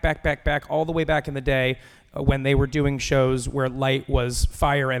back all the way back in the day when they were doing shows where light was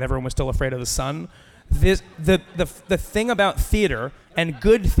fire and everyone was still afraid of the sun. The thing about theater, and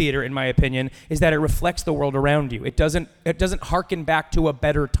good theater in my opinion, is that it reflects the world around you. It doesn't harken back to a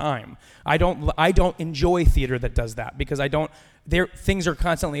better time. I don't enjoy theater that does that, because things are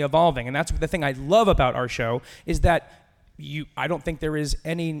constantly evolving, and that's the thing I love about our show is that I don't think there is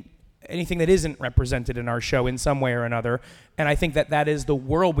anything that isn't represented in our show in some way or another, and I think that is the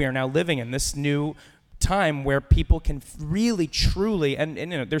world we are now living in, this new time where people can really truly, and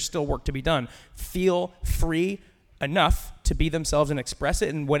there's still work to be done, feel free enough to be themselves and express it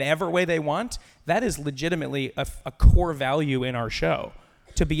in whatever way they want. That is legitimately a core value in our show,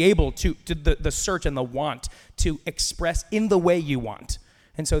 to be able to the search and the want to express in the way you want.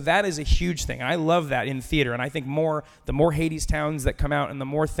 And so that is a huge thing. I love that in theater. And I think the more Hadestowns that come out and the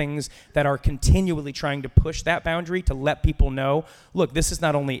more things that are continually trying to push that boundary to let people know, look, this is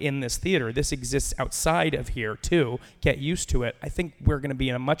not only in this theater, this exists outside of here too. Get used to it. I think we're going to be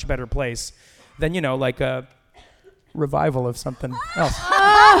in a much better place than, like a revival of something else.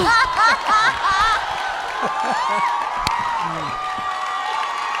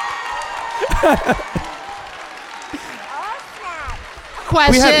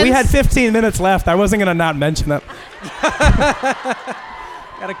 Questions? We had 15 minutes left. I wasn't going to not mention that.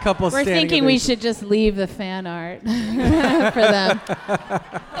 Got a couple. We're thinking we should just leave the fan art for them.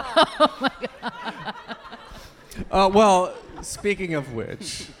 Oh my God. Well, speaking of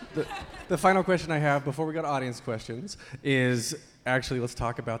which, the final question I have before we go to audience questions is actually, let's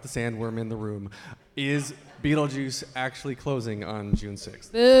talk about the sandworm in the room. Is Beetlejuice actually closing on June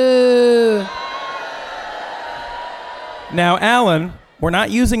 6th? Boo. Now, Alan, we're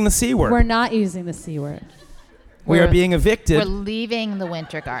not using the C word. We're not using the C word. We are being evicted. We're leaving the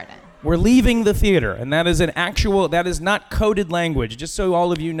Winter Garden. We're leaving the theater, and that is not coded language, just so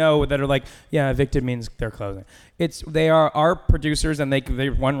all of you know that are like, yeah, evicted means they're closing. They are our producers, and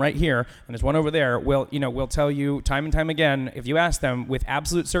there's one right here, and there's one over there, will tell you time and time again, if you ask them with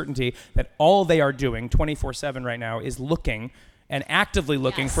absolute certainty, that all they are doing 24/7 right now is looking and actively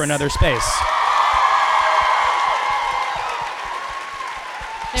looking for another space.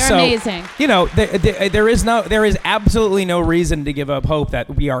 They're amazing. There is absolutely no reason to give up hope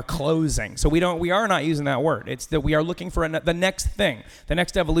that we are closing. So we are not using that word. It's that we are looking for the next thing, the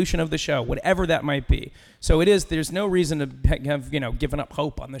next evolution of the show, whatever that might be. So there's no reason to have, given up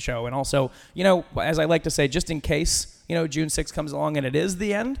hope on the show. And also, as I like to say, just in case, June 6th comes along and it is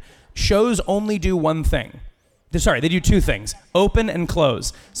the end, shows only do one thing. They do two things, open and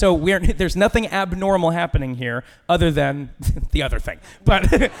close. So there's nothing abnormal happening here other than the other thing. But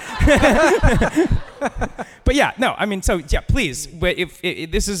but yeah, no, I mean, so yeah, please, if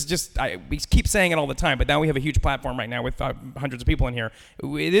this is just, we keep saying it all the time, but now we have a huge platform right now with hundreds of people in here.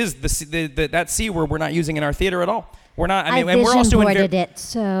 It is that C word we're not using in our theater at all. We're not. I mean, and we're also boarded it,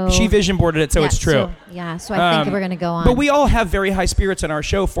 so she vision boarded it, so it's true. So I think we're going to go on. But we all have very high spirits in our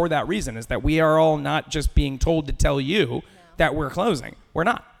show for that reason. Is that we are all not just being told to tell you that we're closing. We're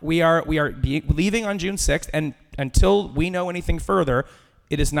not. We are leaving on June 6th, and until we know anything further,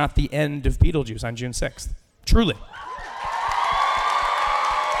 it is not the end of Beetlejuice on June 6th. Truly.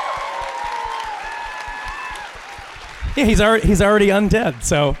 Yeah, he's already undead,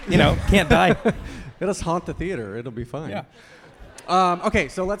 so, can't die. Let us haunt the theater. It'll be fine. Yeah. Okay,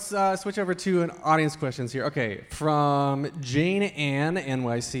 so let's switch over to an audience questions here. Okay, from Jane Ann,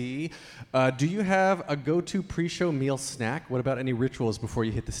 NYC. Do you have a go-to pre-show meal snack? What about any rituals before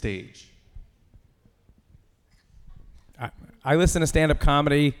you hit the stage? I listen to stand-up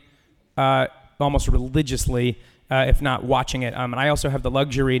comedy almost religiously, if not watching it. And I also have the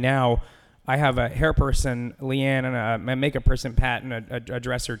luxury now. I have a hair person, Leanne, and a makeup person, Pat, and a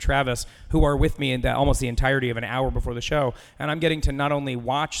dresser, Travis, who are with me in almost the entirety of an hour before the show. And I'm getting to not only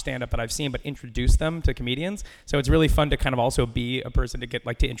watch stand-up that I've seen, but introduce them to comedians. So it's really fun to kind of also be a person to get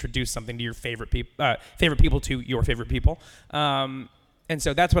to introduce something to your favorite people to your favorite people. And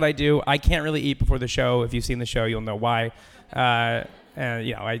so that's what I do. I can't really eat before the show. If you've seen the show, you'll know why. And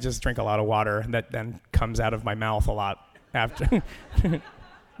I just drink a lot of water that then comes out of my mouth a lot after.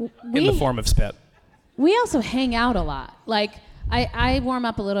 In the form of spit. We also hang out a lot. Like, I warm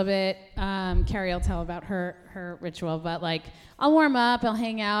up a little bit. Carrie will tell about her ritual, but I'll warm up, I'll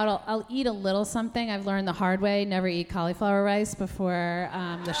hang out, I'll eat a little something. I've learned the hard way, never eat cauliflower rice before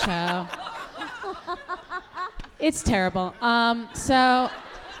the show. It's terrible.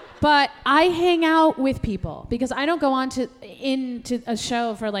 But I hang out with people because I don't go into a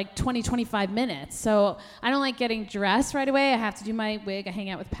show for 20, 25 minutes. So I don't like getting dressed right away. I have to do my wig. I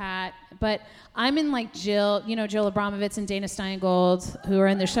hang out with Pat. But I'm in Jill, Jill Abramovitz and Dana Steingold, who are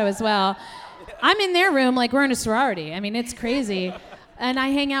in the show as well. I'm in their room like we're in a sorority. I mean, it's crazy. And I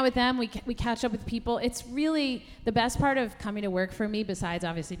hang out with them. We catch up with people. It's really the best part of coming to work for me, besides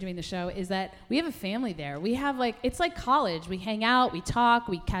obviously doing the show, is that we have a family there. We have it's like college. We hang out, we talk,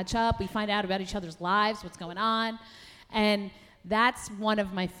 we catch up, we find out about each other's lives, what's going on. And that's one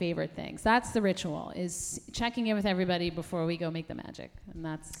of my favorite things. That's the ritual, is checking in with everybody before we go make the magic. And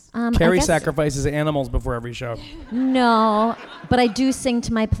that's... Carrie sacrifices animals before every show. No, but I do sing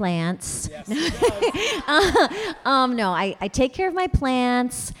to my plants. Yes. No, I take care of my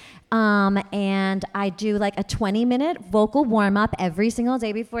plants, and I do a 20-minute vocal warm-up every single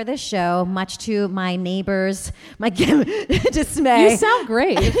day before the show, much to my neighbors' dismay. You sound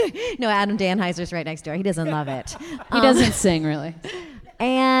great. No, Adam Danheiser's right next door. He doesn't love it. He doesn't sing, really.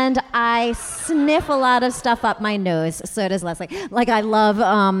 And I sniff a lot of stuff up my nose. So does Leslie. I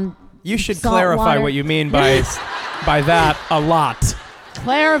love You should salt clarify water. what you mean by that a lot.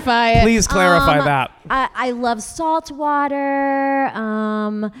 Clarify it. Please clarify that. I love salt water.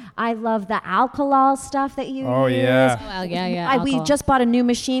 I love the alcohol stuff that you Oh, use. yeah. Well, yeah. We alcohol. just bought a new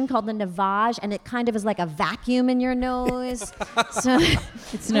machine called the Navage, and it kind of is like a vacuum in your nose. So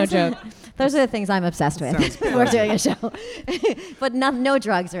It's no joke. Those are the things I'm obsessed with. We're doing a show, but no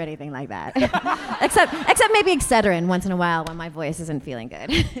drugs or anything like that, except maybe Excedrin once in a while when my voice isn't feeling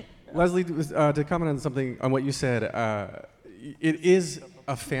good. Leslie, to comment on something on what you said, it is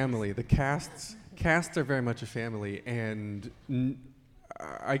a family. The casts are very much a family, and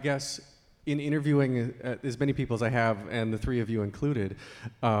I guess in interviewing as many people as I have, and the three of you included,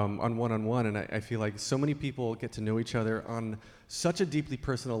 on one-on-one, and I feel like so many people get to know each other on such a deeply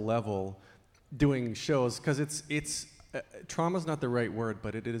personal level doing shows, because it's trauma's not the right word,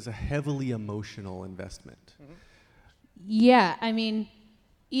 but it is a heavily emotional investment. Mm-hmm. Yeah, I mean,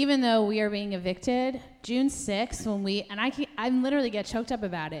 even though we are being evicted, June 6th, when I literally get choked up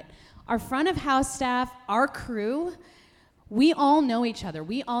about it. Our front of house staff, our crew, we all know each other.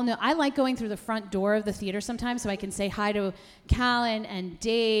 We all know. I like going through the front door of the theater sometimes so I can say hi to Callan and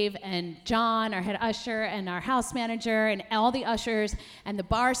Dave and John, our head usher, and our house manager, and all the ushers and the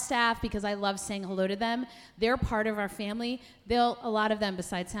bar staff, because I love saying hello to them. They're part of our family. A lot of them,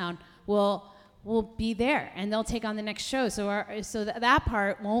 besides sound, will be there, and they'll take on the next show. So that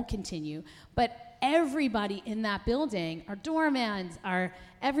part won't continue. But everybody in that building, our doormans,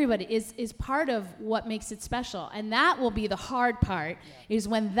 everybody is part of what makes it special. And that will be the hard part, is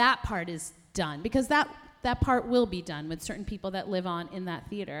when that part is done. Because that part will be done with certain people that live on in that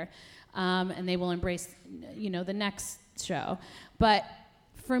theater. And they will embrace, the next show. But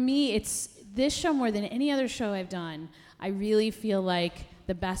for me, it's this show more than any other show I've done. I really feel like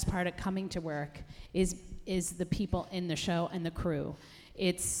the best part of coming to work is the people in the show and the crew.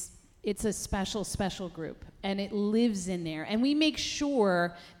 It's a special group, and it lives in there. And we make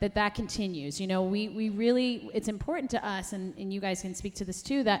sure that continues. We really, it's important to us, and you guys can speak to this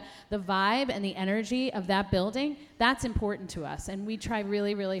too, that the vibe and the energy of that building, that's important to us. And we try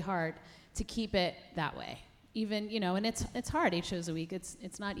really, really hard to keep it that way. Even, and it's hard, 8 shows a week.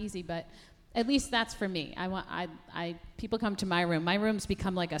 It's not easy, but At least that's for me. People come to my room. My room's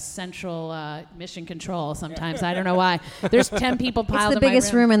become like a central mission control sometimes. I don't know why. There's 10 people piled in my room. It's the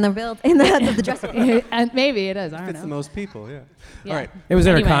biggest room in the dressing room. And maybe it is. I don't Fits know. the most people, yeah. Yeah. All right. It was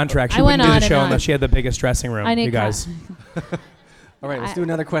in Anyway, her contract. She I wouldn't went do on the and show on. unless she had the biggest dressing room. I need You guys. All right, let's do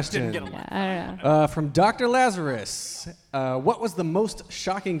another question. I don't know. From Dr. Lazarus. What was the most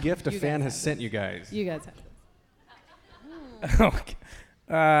shocking gift a fan has sent you guys? You guys have. Okay.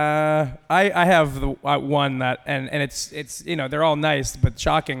 I have the one that, and it's they're all nice, but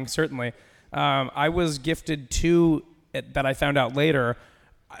shocking certainly. I was gifted two that I found out later,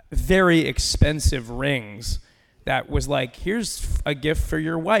 very expensive rings. That was like, here's a gift for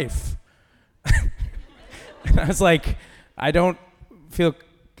your wife. And I was like, I don't feel.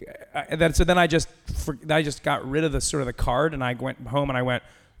 So then I just got rid of the sort of the card, and I went home and I went,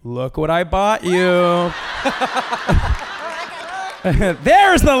 look what I bought you.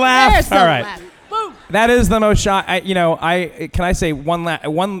 There's the laugh. All right. Laugh. Boom. That is the most shot. Can I say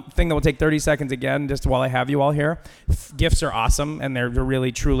one thing that will take 30 seconds again, just while I have you all here? Gifts are awesome, and they're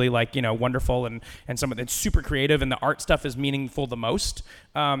really, truly wonderful, and some of it's super creative, and the art stuff is meaningful the most.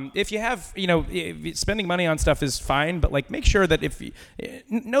 If you have, spending money on stuff is fine, but make sure that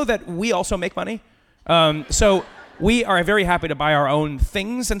know that we also make money. So we are very happy to buy our own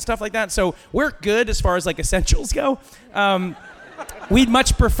things and stuff like that. So we're good as far as essentials go. We'd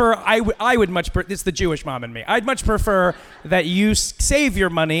much prefer, I would much prefer, it's the Jewish mom in me. I'd much prefer that you save your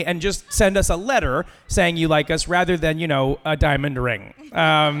money and just send us a letter saying you like us rather than, a diamond ring.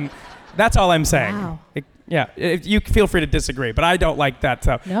 That's all I'm saying. Wow. You feel free to disagree, but I don't like that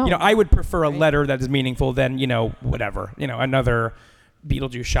stuff. No. I would prefer a letter that is meaningful than, whatever, another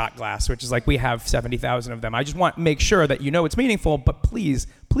Beetlejuice shot glass, which is we have 70,000 of them. I just want to make sure that it's meaningful, but please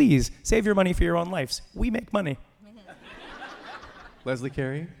save your money for your own lives. We make money. Leslie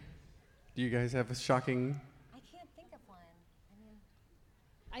Carey, do you guys have a shocking? I can't think of one.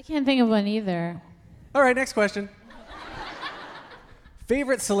 I can't think of one either. All right, next question.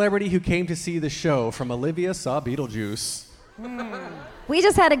 Favorite celebrity who came to see the show from Olivia Saw Beetlejuice? We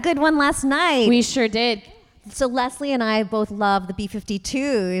just had a good one last night. We sure did. So Leslie and I both love the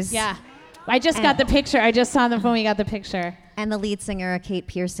B-52s. Yeah. I just got the picture. I just saw them when we got the picture. And the lead singer, Kate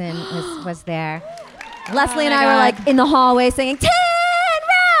Pearson, was there. Leslie and my I God. were in the hallway singing, 10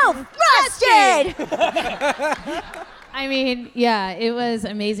 Ralph Rusted! I mean, yeah, it was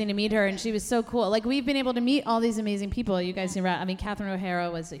amazing to meet her, and she was so cool. We've been able to meet all these amazing people. You guys see, Catherine O'Hara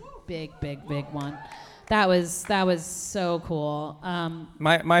was a big one. That was so cool.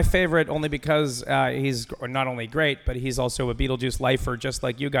 My favorite, only because he's not only great, but he's also a Beetlejuice lifer, just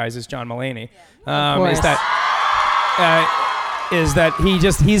like you guys, is John Mulaney. Is that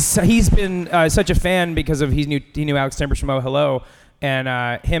he's been such a fan because of he knew Alex Timber from Oh Hello, and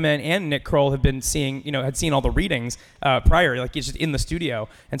him and Nick Kroll have been had seen all the readings prior, he's just in the studio,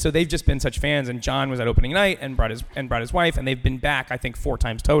 and so they've just been such fans. And John was at opening night and brought his wife, and they've been back I think 4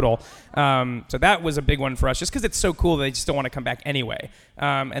 times total. So that was a big one for us, just because it's so cool. They just don't want to come back anyway.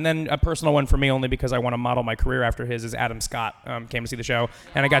 And then a personal one for me, only because I want to model my career after his, is Adam Scott came to see the show,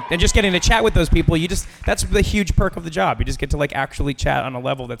 and just getting to chat with those people. That's the huge perk of the job. You just get to actually chat on a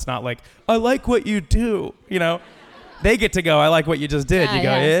level that's not I like what you do, They get to go, I like what you just did. You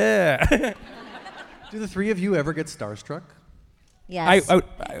go, yeah. Do the three of you ever get starstruck? Yes.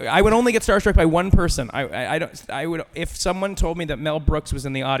 I would only get starstruck by one person. I would, if someone told me that Mel Brooks was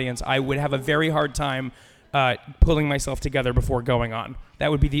in the audience, I would have a very hard time pulling myself together before going on.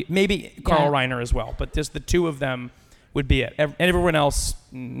 That would be maybe Carl Reiner as well, but just the two of them would be it. Everyone else,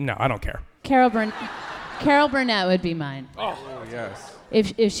 no, I don't care. Carol Burnett would be mine. Oh yes.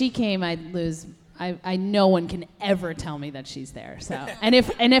 If she came, I'd lose. I no one can ever tell me that she's there. So, and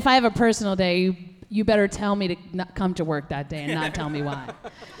if I have a personal day, you better tell me to not come to work that day and not tell me why.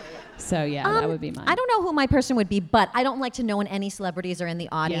 So yeah, that would be mine. I don't know who my person would be, but I don't like to know when any celebrities are in the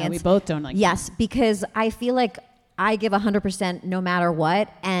audience. Yeah, we both don't like. Yes, because I feel like I give 100% no matter what,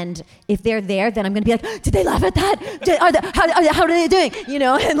 and if they're there, then I'm gonna be like, did they laugh at that? How are they doing?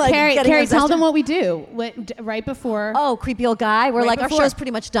 And Carrie, tell them what we do right before. Oh, creepy old guy. We're Right our before. show's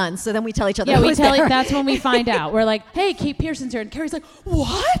pretty much done, so then we tell each other. Yeah, who's there. that's when we find out. We're like, hey, Kate Pearson's here, and Carrie's like,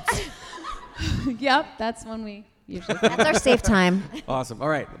 what? Yep, that's when we usually. That's our safe time. Awesome. All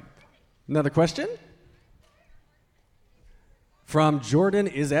right. Another question? From Jordan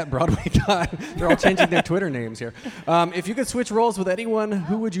is at Broadway God. They're all changing their Twitter names here. If you could switch roles with anyone,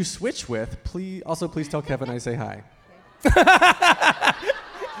 who would you switch with? Please tell Kevin I say hi.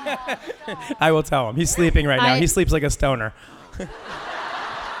 I will tell him. He's sleeping right now. He sleeps like a stoner.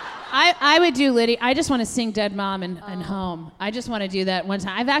 I would do Liddy. I just want to sing Dead Mom and Home. I just want to do that one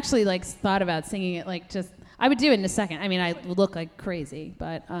time. I've actually like thought about singing it like just. I would do it in a second. I mean, I would look like crazy,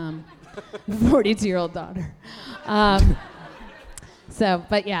 but 42-year-old daughter.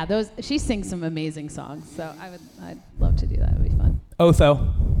 But yeah, she sings some amazing songs. So I'd love to do that. It would be fun.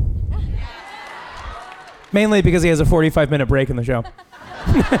 Otho. Mainly because he has a 45-minute break in the show.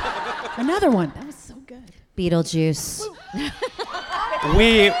 Another one. That was so good. Beetlejuice.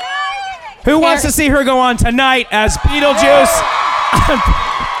 Who wants to see her go on tonight as Beetlejuice?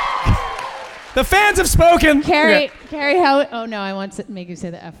 The fans have spoken. Carrie, how? Oh no, I want to make you say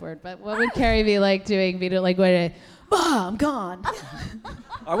the F word. But what would Carrie be like doing? Like, what? I'm gone.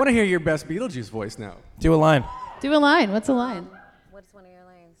 I want to hear your best Beetlejuice voice now. Do a line. Do a line. What's a line? What's one of your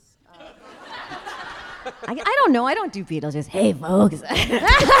lines? I don't know. I don't do Beetlejuice. Hey, folks.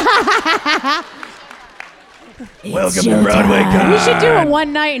 Welcome to Broadway Con. We should do it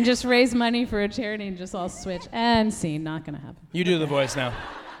one night and just raise money for a charity and just all switch. And scene. Not gonna happen. You do the voice now.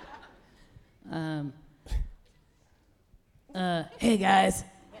 Hey guys.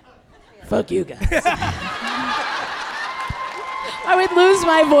 Fuck you guys. I would lose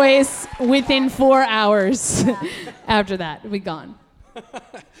my voice within 4 hours after that. It'd be gone.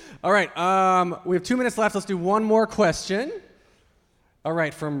 All right, we have 2 minutes left. Let's do one more question. All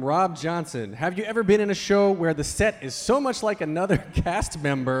right, from Rob Johnson. Have you ever been in a show where the set is so much like another cast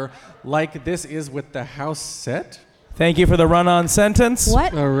member like this is with the house set? Thank you for the run-on sentence.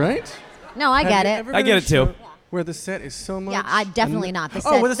 What? All right. No, I get it. I get it too. Where the set is so much. Yeah, I definitely not. The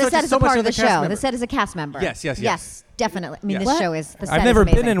set, where the set is so a part of the cast show. member. The set is a cast member. Yes. Yes, definitely. I mean, Yes. this show is. The set I've never is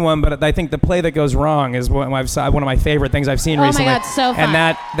amazing. been in one, but I think the play that goes wrong is one of my favorite things I've seen Oh my recently. God, so fun.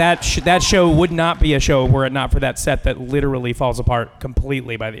 And that show would not be a show were it not for that set that literally falls apart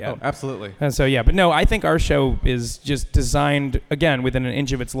completely by the end. Oh, absolutely. And so yeah, but no, I think our show is just designed again within an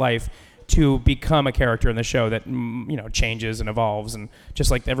inch of its life to become a character in the show that changes and evolves, and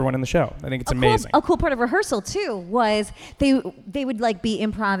just like everyone in the show. I think it's amazing. A cool part of rehearsal too was they would like be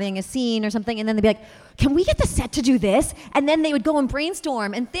improvising a scene or something, and then they'd be like, "Can we get the set to do this?" And then they would go and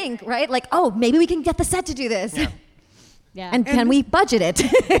brainstorm and think, right? Like, "Oh, maybe we can get the set to do this." Yeah. And can we budget it?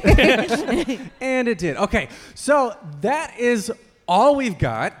 And it did. Okay, so that is all we've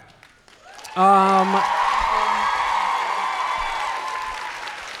got.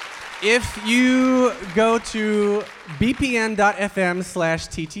 If you go to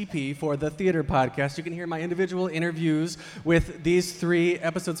bpn.fm/TTP for the theater podcast, you can hear my individual interviews with these 3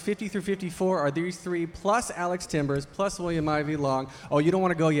 episodes. 50 through 54 are these 3 plus Alex Timbers plus William Ivy Long. Oh, you don't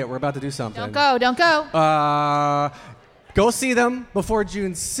want to go yet. We're about to do something. Don't go. Go see them before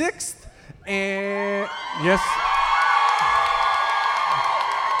June 6th. And yes.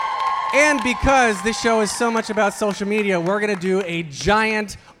 And because this show is so much about social media, we're going to do a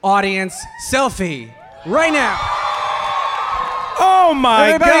giant audience selfie right now. Oh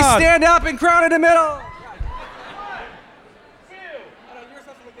my God! Everybody stand up and crowd in the middle. 1, 2. You're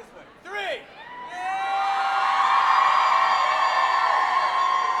supposed to look this way. 3.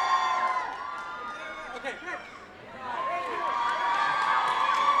 Okay.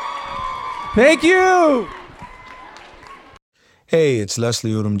 Thank you. Hey, it's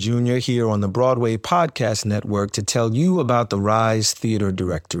Leslie Odom Jr. here on the Broadway Podcast Network to tell you about the Rise Theater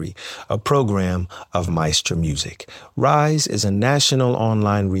Directory, a program of Maestro Music. Rise is a national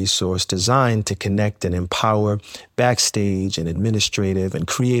online resource designed to connect and empower backstage and administrative and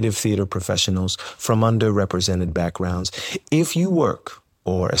creative theater professionals from underrepresented backgrounds. If you work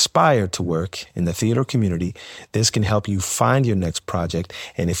or aspire to work in the theater community, this can help you find your next project.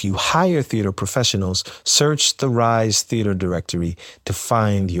 And if you hire theater professionals, search the Rise Theater Directory to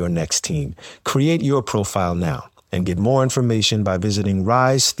find your next team. Create your profile now and get more information by visiting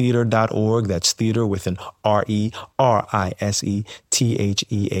risetheater.org. That's theater with an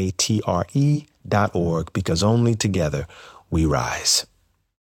RERISETHEATRE.org, because only together we rise.